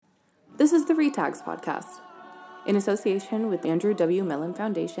This is the RETAGS podcast. In association with the Andrew W. Mellon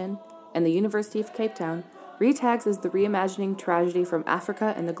Foundation and the University of Cape Town, RETAGS is the reimagining tragedy from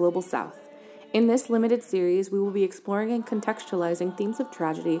Africa and the global south. In this limited series, we will be exploring and contextualizing themes of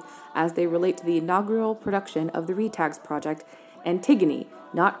tragedy as they relate to the inaugural production of the RETAGS project, Antigone,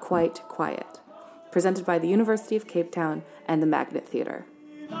 Not Quite Quiet, presented by the University of Cape Town and the Magnet Theatre.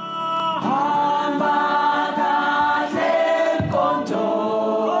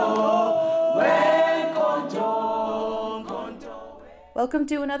 Welcome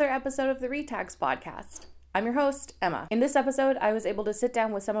to another episode of the RETAGS podcast. I'm your host, Emma. In this episode, I was able to sit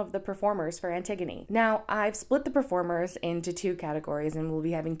down with some of the performers for Antigone. Now, I've split the performers into two categories and we'll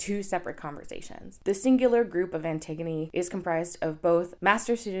be having two separate conversations. The singular group of Antigone is comprised of both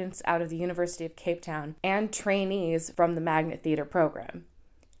master students out of the University of Cape Town and trainees from the Magnet Theatre program.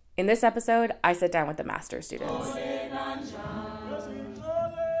 In this episode, I sit down with the master students.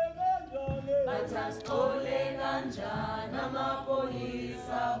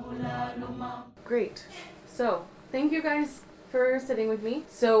 Great. So, thank you guys for sitting with me.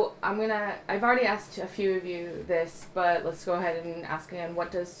 So, I've already asked a few of you this, but let's go ahead and ask again,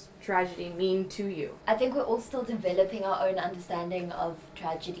 what does tragedy mean to you? I think we're all still developing our own understanding of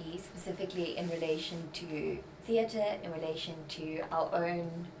tragedy, specifically in relation to theatre, in relation to our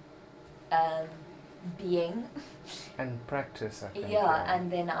own being. And practice, I think. Yeah,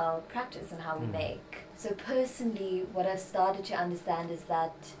 and then our practice and how we make. So personally, what I've started to understand is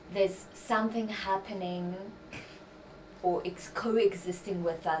that there's something happening or coexisting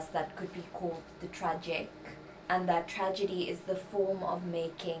with us that could be called the tragic, and that tragedy is the form of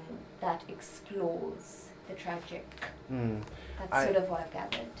making that explores the tragic. That's sort of what I've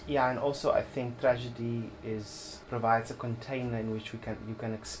gathered. Yeah, and also I think tragedy provides a container in which you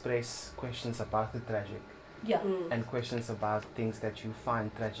can express questions about the tragic. Yeah. And questions about things that you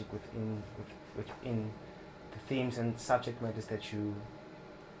find tragic within the themes and subject matters that you,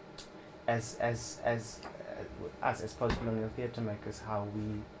 as us as post-colonial theatre makers, how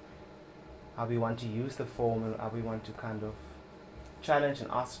we want to use the form and how we want to kind of challenge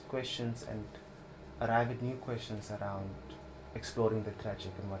and ask questions and arrive at new questions around exploring the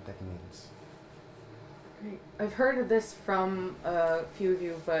tragic and what that means. Great. I've heard of this from a few of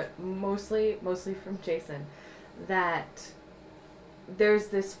you, but mostly from Jason, that there's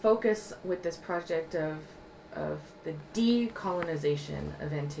this focus with this project of the decolonization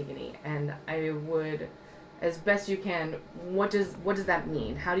of Antigone, and I would, as best you can, what does that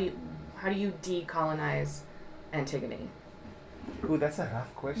mean? How do you decolonize Antigone? Ooh, that's a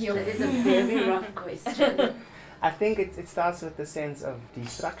rough question. Yeah, it is a very rough question. I think it starts with the sense of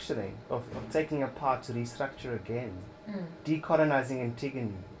destructuring, of taking apart to restructure again. Decolonizing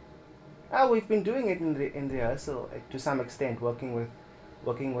Antigone. We've been doing it in rehearsal to some extent, working with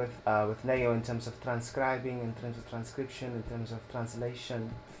Neo in terms of transcribing, in terms of transcription, in terms of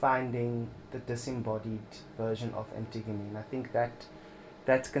translation, finding the disembodied version of Antigone. And I think that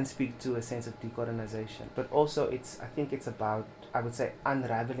can speak to a sense of decolonization. But also I think it's about, I would say,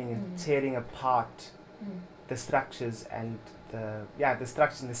 unraveling and tearing apart the structures and the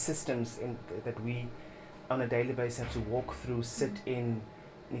structures and the systems that we on a daily basis have to walk through, sit in,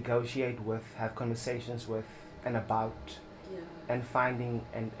 negotiate with, have conversations with and about. And finding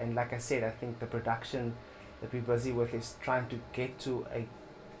and like I said, I think the production that we're busy with is trying to get to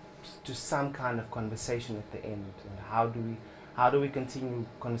some kind of conversation at the end. And how do we continue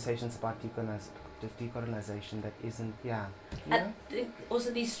conversations about decolonization that isn't I think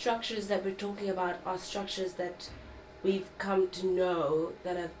also these structures that we're talking about are structures that we've come to know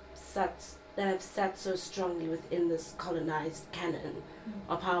that have sat so strongly within this colonized canon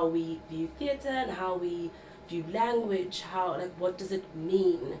of how we view theatre and how we view language, how what does it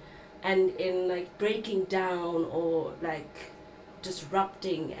mean, and in breaking down or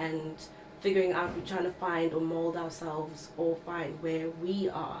disrupting and figuring out, we're trying to find or mold ourselves or find where we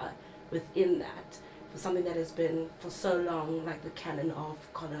are within that, for something that has been for so long the canon of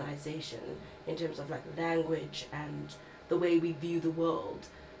colonization in terms of language and the way we view the world,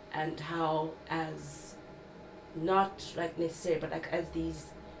 and how as not necessary but as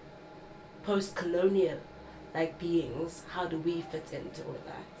these post-colonial beings, how do we fit into all of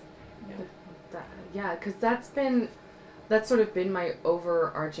that? Because that's sort of been my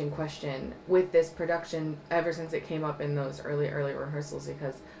overarching question with this production ever since it came up in those early rehearsals,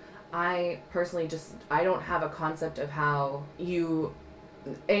 because I personally I don't have a concept of how you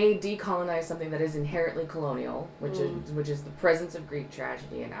decolonize something that is inherently colonial, which is the presence of Greek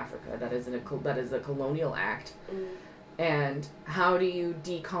tragedy in Africa. That is a colonial act. And how do you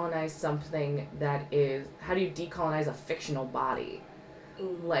decolonize something how do you decolonize a fictional body?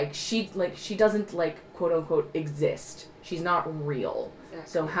 Like she doesn't like quote unquote exist. She's not real.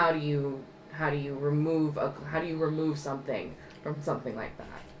 Exactly. So how do you remove something from something like that?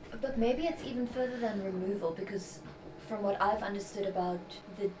 But maybe it's even further than removal, because from what I've understood about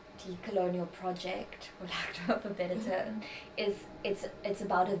the decolonial project, for lack of a better term, is it's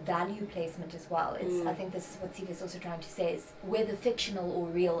about a value placement as well. I think this is what Siva's also trying to say, is whether fictional or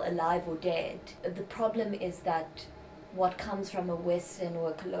real, alive or dead. The problem is that what comes from a Western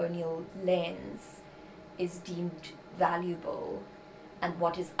or a colonial lens is deemed valuable, and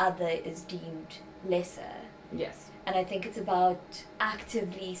what is other is deemed lesser. Yes. And I think it's about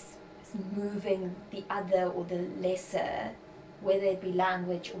actively moving the other or the lesser, whether it be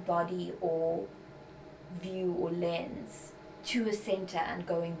language or body or view or lens, to a center and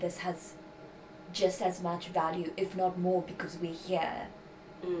going, this has just as much value, if not more, because we're here.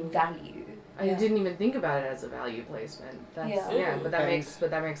 Value. I didn't even think about it as a value placement. But that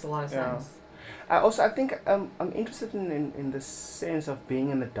makes a lot of sense. I think I'm interested in the sense of being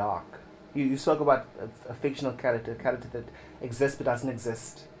in the dark. You spoke about a fictional character that exists but doesn't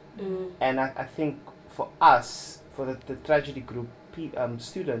exist. And I think for us, for the tragedy group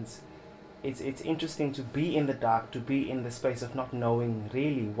students, it's interesting to be in the dark, to be in the space of not knowing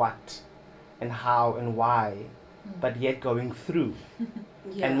really what and how and why, but yet going through.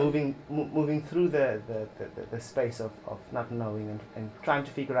 And moving through the space of not knowing and trying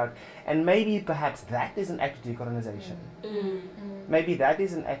to figure out, and maybe perhaps that is an act of decolonization. Maybe that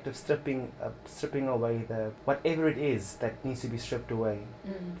is an act of stripping away the whatever it is that needs to be stripped away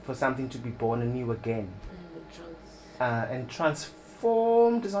for something to be born anew again. And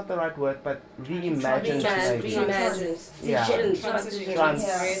transformed is not the right word, but reimagined maybe.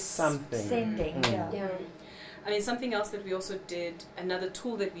 Something. Sending, I mean, something else that we also did, another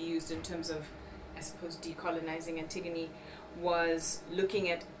tool that we used in terms of, I suppose, decolonizing Antigone, was looking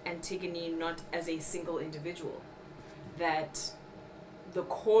at Antigone not as a single individual. That the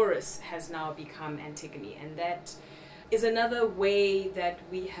chorus has now become Antigone, and that is another way that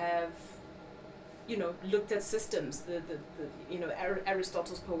we have, looked at systems,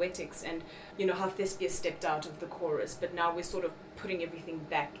 Aristotle's Poetics, and, how Thespius stepped out of the chorus, but now we're sort of putting everything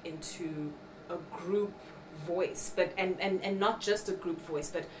back into a group voice, but and not just a group voice,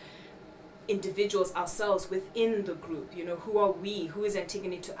 but individuals ourselves within the group. Who are we? Who is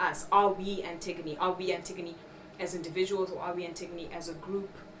Antigone to us? Are we Antigone? Are we Antigone as individuals, or are we Antigone as a group?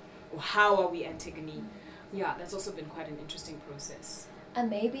 Or how are we Antigone? Yeah, that's also been quite an interesting process. And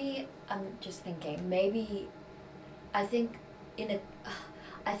maybe, I'm just thinking, I think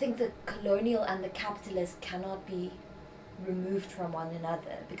the colonial and the capitalist cannot be removed from one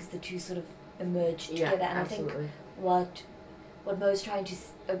another, because the two sort of emerge together. And absolutely. I think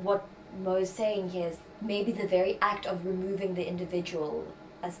what Mo's saying here is maybe the very act of removing the individual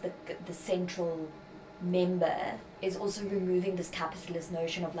as the central member is also removing this capitalist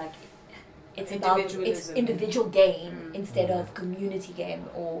notion of like it's individual gain instead of community gain.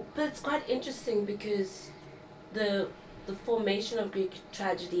 But it's quite interesting because the formation of Greek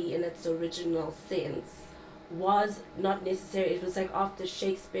tragedy in its original sense was not necessary. It was like after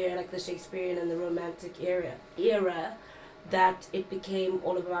Shakespeare, like the Shakespearean and the Romantic era, that it became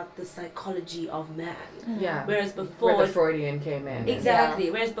all about the psychology of man. Yeah. Whereas before, where the Freudian came in. Exactly.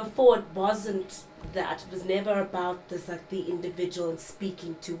 Yeah. Whereas before it wasn't that. It was never about this like the individual and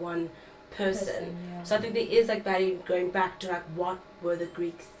speaking to one person. So I think there is like value going back to like what were the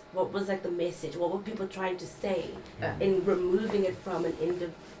Greeks, what was like the message, what were people trying to say in removing it from an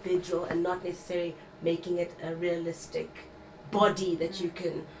individual and not necessarily making it a realistic body that you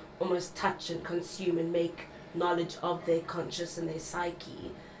can almost touch and consume and make knowledge of their conscious and their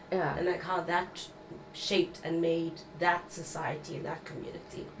psyche. And like how that shaped and made that society and that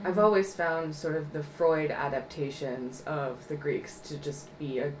community. I've always found sort of the Freud adaptations of the Greeks to just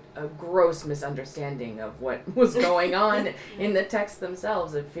be a gross misunderstanding of what was going on in the texts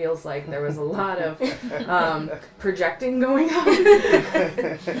themselves. It feels like there was a lot of projecting going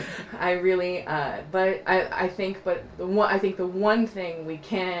on. I really, I think the one thing we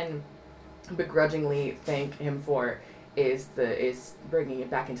can begrudgingly thank him for is bringing it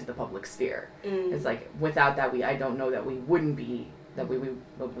back into the public sphere. It's like without that I don't know that we wouldn't be we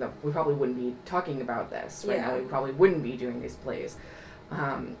probably wouldn't be talking about this right now. We probably wouldn't be doing these plays.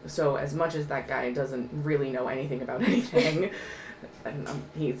 So as much as that guy doesn't really know anything about anything,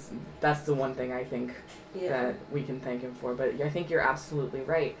 that's the one thing I think that we can thank him for. But I think you're absolutely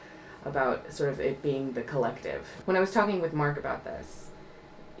right about sort of it being the collective. When I was talking with Mark about this,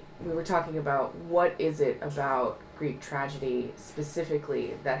 we were talking about what is it about Greek tragedy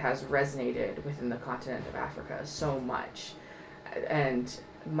specifically that has resonated within the continent of Africa so much. And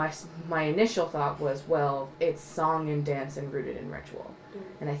my initial thought was, well, it's song and dance and rooted in ritual.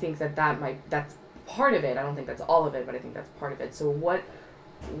 And I think that's part of it. I don't think that's all of it, but I think that's part of it. So what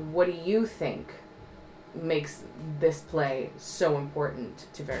do you think makes this play so important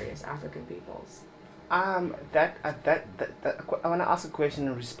to various African peoples? I want to ask a question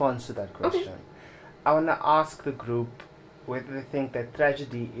in response to that question. Okay. I want to ask the group whether they think that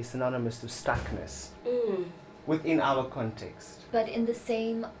tragedy is synonymous to stuckness within our context. But in the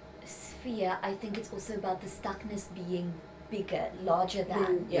same sphere, I think it's also about the stuckness being bigger, larger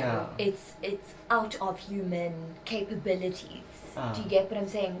than. Yeah. It's out of human capabilities. Do you get what I'm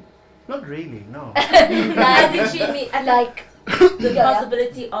saying? Not really, no. I think she mean Like the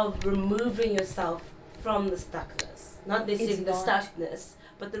possibility of removing yourself from the stuckness, not necessarily the stuckness,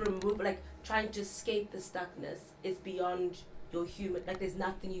 but the like trying to escape the stuckness is beyond your human. Like there's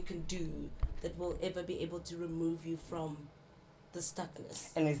nothing you can do that will ever be able to remove you from the stuckness.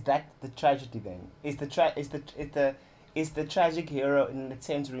 And is that the tragedy then? Is the tragic hero in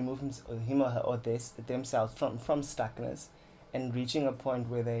attempt to remove him or her or themselves from stuckness and reaching a point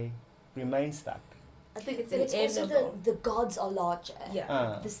where they remain stuck? I think it's but it's also inevitable. the gods are larger.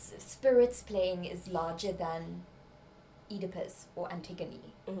 Yeah. The spirits playing is larger than Oedipus or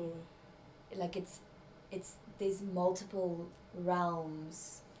Antigone. Like it's there's multiple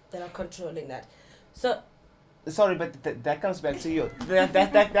realms that are controlling that. So sorry, but that comes back to you.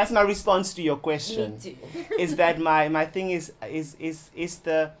 That's my response to your question. Me too. Is that my thing is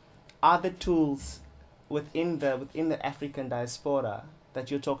the other tools within the African diaspora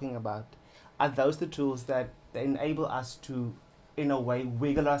that you're talking about, are those the tools that enable us to, in a way,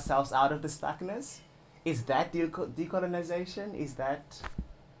 wiggle ourselves out of the stuckness? Is that decolonization? Is that...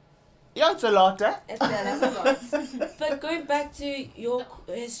 Yeah, it's a lot, eh? That's a lot. But going back to your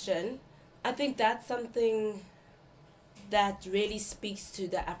question, I think that's something that really speaks to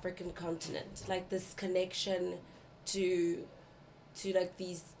the African continent, like this connection to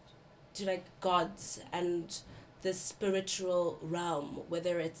gods and the spiritual realm,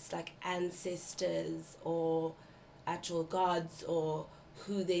 whether it's like ancestors or actual gods or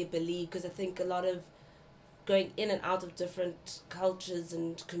who they believe. Because I think a lot of going in and out of different cultures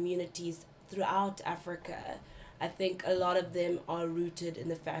and communities throughout Africa, I think a lot of them are rooted in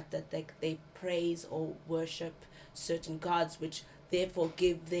the fact that they praise or worship certain gods, which therefore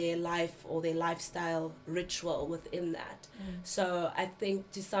give their life or their lifestyle ritual within that. So I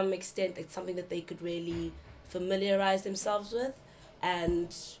think to some extent it's something that they could really familiarize themselves with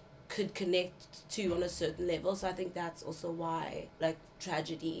and could connect to on a certain level. So I think that's also why like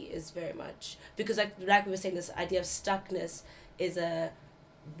tragedy is very much, because like we were saying, this idea of stuckness is a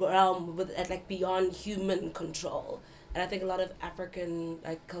realm with like beyond human control. And I think a lot of African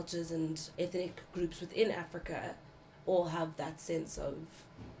like cultures and ethnic groups within Africa all have that sense of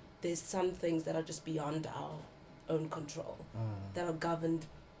there's some things that are just beyond our own control, that are governed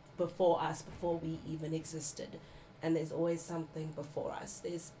before us, before we even existed. And there's always something before us.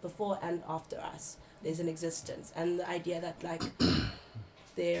 There's before and after us. There's an existence. And the idea that like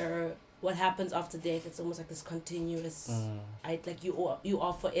what happens after death, it's almost like this continuous, like you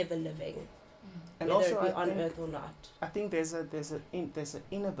are forever living, and whether also it be on earth or not. I think there's an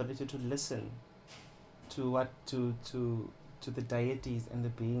inability to listen to the deities and the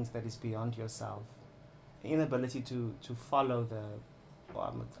beings that is beyond yourself. Inability to follow I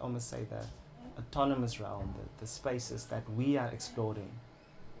almost say the autonomous realm, the spaces that we are exploring,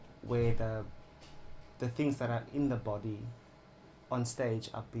 where the things that are in the body on stage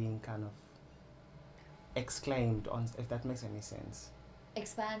are being kind of exclaimed on, if that makes any sense.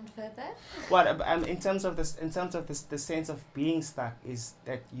 Expand further. Well, in terms of the sense of being stuck is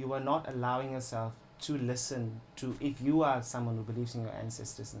that you are not allowing yourself to listen to, if you are someone who believes in your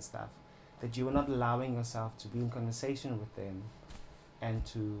ancestors and stuff, that you are not allowing yourself to be in conversation with them and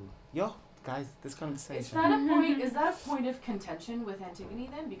to, guys, this conversation. Is that a point of contention with Antigone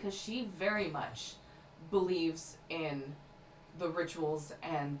then? Because she very much believes in the rituals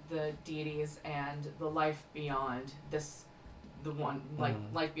and the deities and the life beyond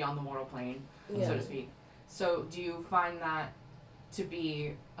life beyond the mortal plane, so to speak. So do you find that to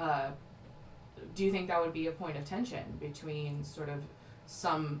be, do you think that would be a point of tension between sort of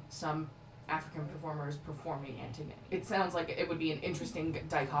some African performers performing Antigone? It sounds like it would be an interesting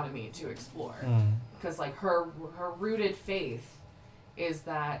dichotomy to explore, because like her rooted faith is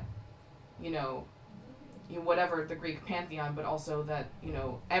that, whatever the Greek pantheon, but also that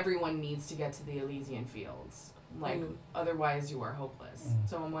everyone needs to get to the Elysian fields, otherwise you are hopeless.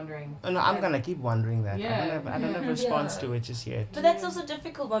 So I'm wondering. Oh, no, I'm gonna keep wondering that. Yeah. I don't have a response to it just yet. But that's also a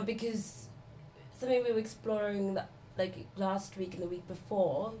difficult one, because something we were exploring like last week and the week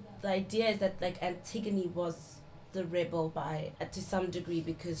before, the idea is that like Antigone was the rebel by to some degree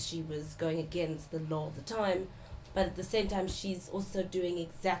because she was going against the law of the time, but at the same time she's also doing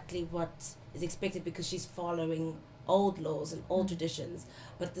exactly what is expected because she's following old laws and old traditions.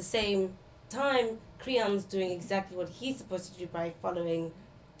 But at the same time, Creon's doing exactly what he's supposed to do by following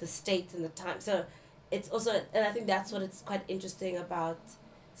the state and the time. So it's also, and I think that's what it's quite interesting about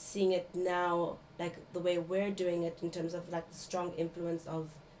seeing it now, like the way we're doing it in terms of like the strong influence of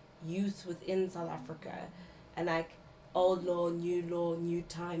youth within South Africa, and like old law, new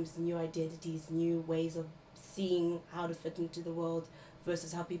times, new identities, new ways of seeing how to fit into the world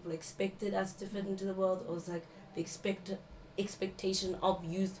versus how people expected us to fit into the world, or it's like the expectation of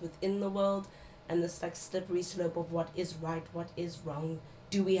youth within the world, and this like slippery slope of what is right, what is wrong.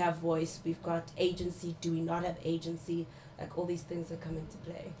 Do we have voice? We've got agency. Do we not have agency? Like all these things that come into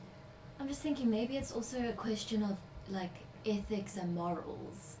play. I'm just thinking maybe it's also a question of like ethics and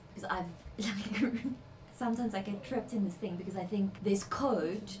morals, because sometimes I get trapped in this thing because I think there's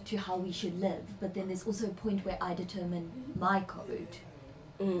code to how we should live, but then there's also a point where I determine my code.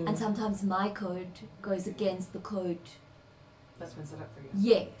 And sometimes my code goes against the code that's been set up for you.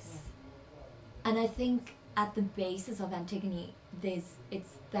 Yes. Yeah. And I think at the basis of Antigone, it's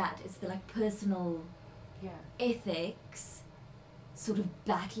the like personal ethics sort of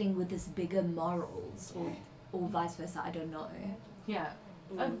battling with this bigger morals, or vice versa, I don't know. Yeah.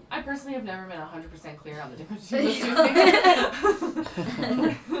 I personally have never been 100% clear on the difference between those two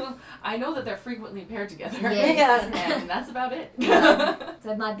things. I know that they're frequently paired together. Yes. And that's about it.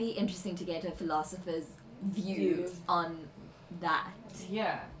 So it might be interesting to get a philosopher's view on that.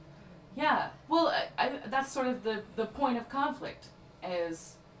 Yeah. Yeah. Well, I that's sort of the point of conflict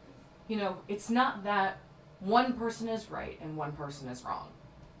is, it's not that one person is right and one person is wrong.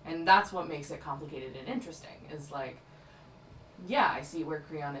 And that's what makes it complicated and interesting, is like, yeah, I see where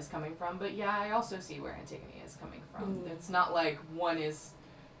Creon is coming from, but yeah, I also see where Antigone is coming from. It's not like one is,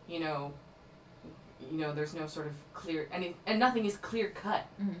 there's no sort of clear, and nothing is clear cut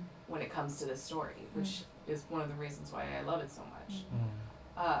when it comes to this story, which is one of the reasons why I love it so much.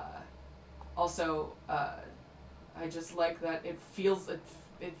 Also, I just like that it feels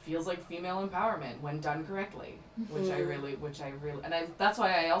like female empowerment when done correctly, which I really, and that's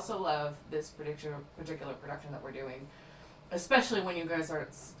why I also love this particular production that we're doing. Especially when you guys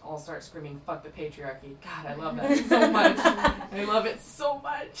all start screaming, "Fuck the patriarchy." God, I love that so much. I love it so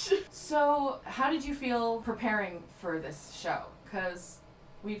much. So, how did you feel preparing for this show? Because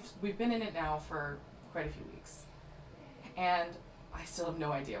we've been in it now for quite a few weeks, and I still have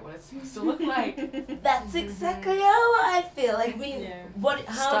no idea what it's supposed to look like. That's exactly how I feel. Like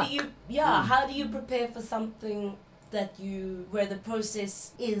how do you prepare for something where the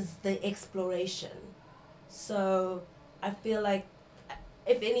process is the exploration? So I feel like,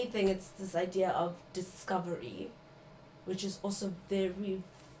 if anything, it's this idea of discovery, which is also very,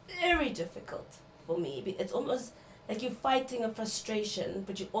 very difficult for me. It's almost like you're fighting a frustration,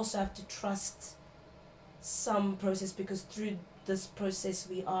 but you also have to trust some process, because through this process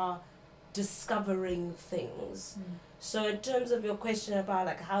we are discovering things. So in terms of your question about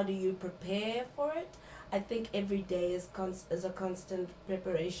like how do you prepare for it, I think every day is a constant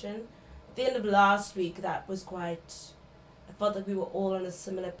preparation. At the end of last week, that was quite... I felt like we were all on a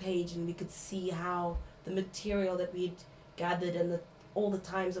similar page, and we could see how the material that we'd gathered and all the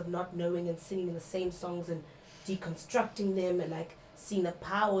times of not knowing and singing the same songs and deconstructing them, and like seeing the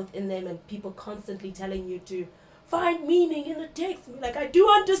power within them, and people constantly telling you to find meaning in the text. And like, I do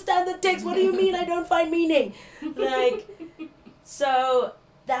understand the text. What do you mean I don't find meaning? Like, so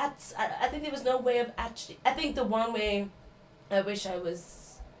that's... I think there was no way of actually... I think the one way I wish I was...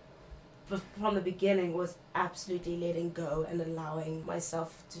 from the beginning was absolutely letting go and allowing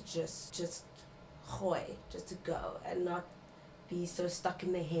myself to just to go and not be so stuck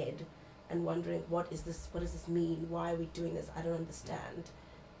in the head and wondering what does this mean, why are we doing this, I don't understand.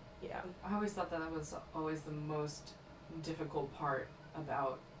 I always thought that was always the most difficult part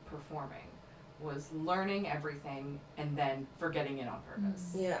about performing, was learning everything and then forgetting it on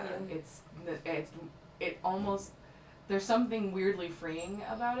purpose. It almost... There's something weirdly freeing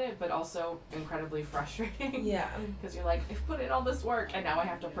about it, but also incredibly frustrating. Yeah. Because you're like, I've put in all this work, and now I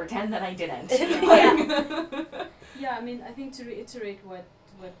have to pretend that I didn't. Yeah, I mean, I think to reiterate what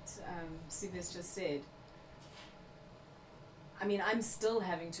Sivis just said, I mean, I'm still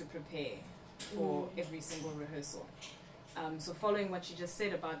having to prepare for every single rehearsal. So following what you just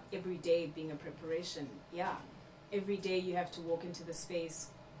said about every day being a preparation, every day you have to walk into the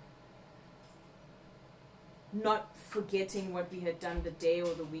space not forgetting what we had done the day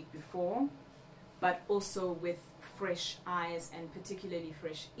or the week before, but also with fresh eyes and particularly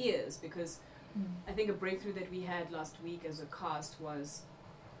fresh ears, because I think a breakthrough that we had last week as a cast was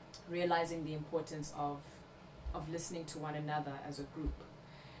realizing the importance of listening to one another as a group.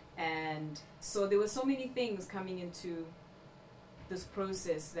 And so there were so many things coming into this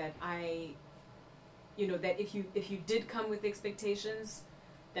process that that if you did come with expectations,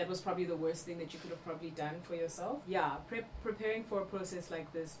 that was probably the worst thing that you could have probably done for yourself. Yeah, preparing for a process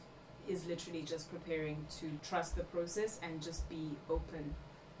like this is literally just preparing to trust the process and just be open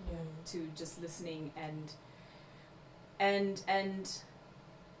to just listening and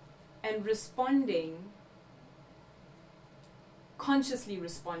responding, consciously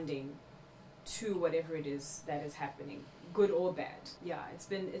responding to whatever it is that is happening, good or bad. Yeah, it's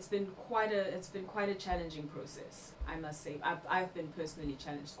been quite a challenging process, I must say. I've been personally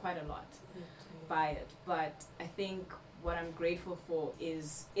challenged quite a lot by it, but I think what I'm grateful for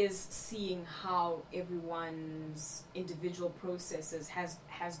is seeing how everyone's individual processes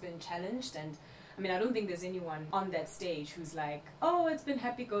has been challenged. And I mean, I don't think there's anyone on that stage who's like, oh, it's been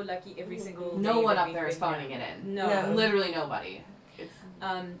happy-go-lucky every single day. No one up there is phoning it in. No, literally nobody. It's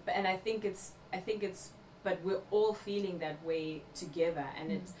and I think it's, but we're all feeling that way together,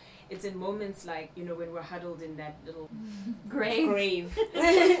 and it's in moments like, when we're huddled in that little grave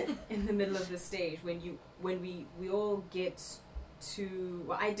in the middle of the stage, when we all get to,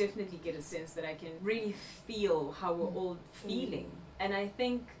 well, I definitely get a sense that I can really feel how we're all feeling. And I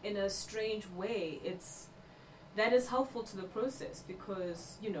think in a strange way, that is helpful to the process,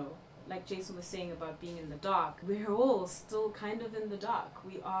 because, like Jason was saying about being in the dark, we're all still kind of in the dark.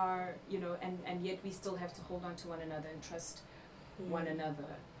 We are, and yet we still have to hold on to one another and trust one another.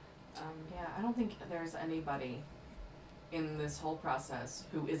 I don't think there's anybody in this whole process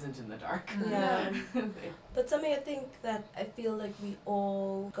who isn't in the dark. Yeah. But something I think that I feel like we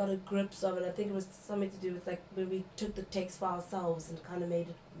all got a grips of, and I think it was something to do with like when we took the text for ourselves and kind of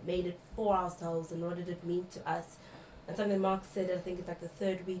made it for ourselves, and what did it mean to us. And something Mark said, I think it's like the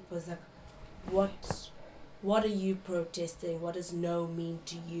third week, was like, what are you protesting? What does no mean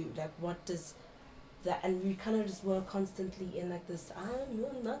to you? Like, what does that? And we kind of just were constantly in like this,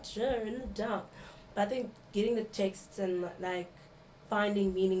 I'm not sure, in the dark. But I think getting the texts and like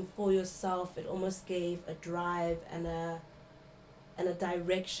finding meaning for yourself, it almost gave a drive and a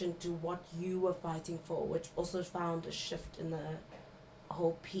direction to what you were fighting for, which also found a shift in the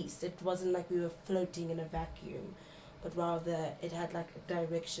whole piece. It wasn't like we were floating in a vacuum, but rather it had like a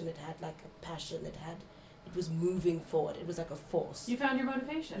direction, it had like a passion, it was moving forward. It was like a force. You found your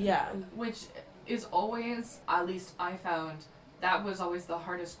motivation. Yeah. Which is always, at least I found, that was always the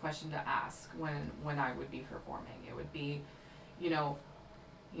hardest question to ask when I would be performing. It would be,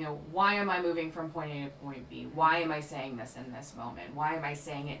 why am I moving from point A to point B? Why am I saying this in this moment? Why am I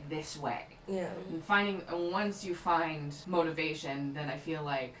saying it this way? Yeah. And once you find motivation, then I feel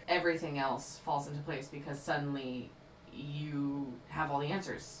like everything else falls into place, because suddenly you have all the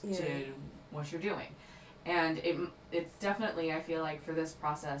answers to what you're doing. And it's definitely, I feel like, for this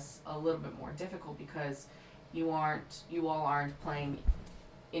process a little bit more difficult, because you all aren't playing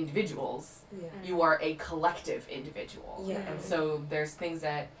individuals. Yeah. You are a collective individual. Yeah. And so there's things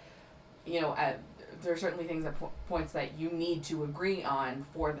that, there are certainly things at points that you need to agree on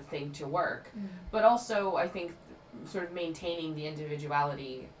for the thing to work. But also, I think, sort of maintaining the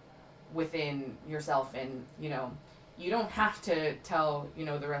individuality within yourself, and, you don't have to tell,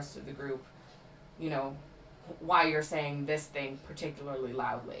 the rest of the group, why you're saying this thing particularly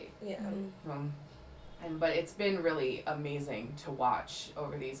loudly. Yeah. But it's been really amazing to watch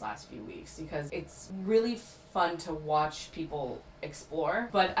over these last few weeks, because it's really fun to watch people explore.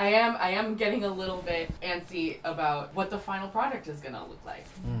 But I am getting a little bit antsy about what the final product is gonna look like.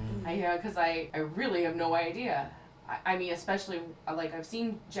 Because I really have no idea. I mean, especially, like, I've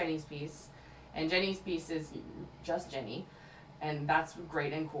seen Jenny's piece, and Jenny's piece is just Jenny, and that's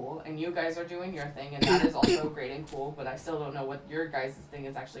great and cool, and you guys are doing your thing, and that is also great and cool, but I still don't know what your guys' thing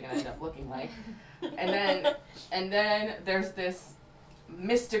is actually going to end up looking like. And then there's this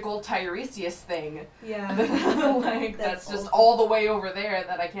mystical Tiresias thing. Yeah. Like, that's just all the way over there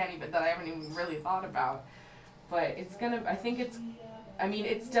that I haven't even really thought about. But it's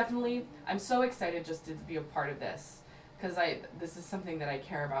definitely, I'm so excited just to be a part of this, because this is something that I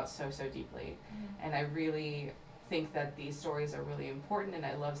care about so deeply, and I really think that these stories are really important, and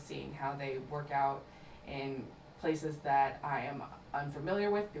I love seeing how they work out in places that I am unfamiliar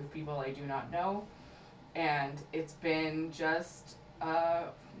with people I do not know. And it's been just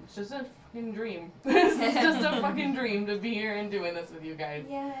It's just a fucking dream. It's just a fucking dream to be here and doing this with you guys.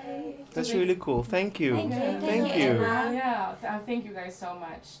 Yay. That's really cool. Thank you. Thank you. Emma. Yeah, thank you guys so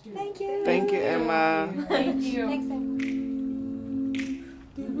much. Dude. Thank you. Thank you, Emma. Thank you. Next time.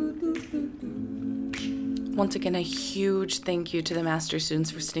 Once again, a huge thank you to the master students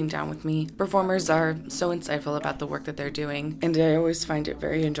for sitting down with me. Performers are so insightful about the work that they're doing, and I always find it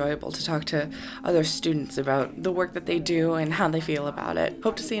very enjoyable to talk to other students about the work that they do and how they feel about it.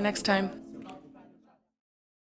 Hope to see you next time.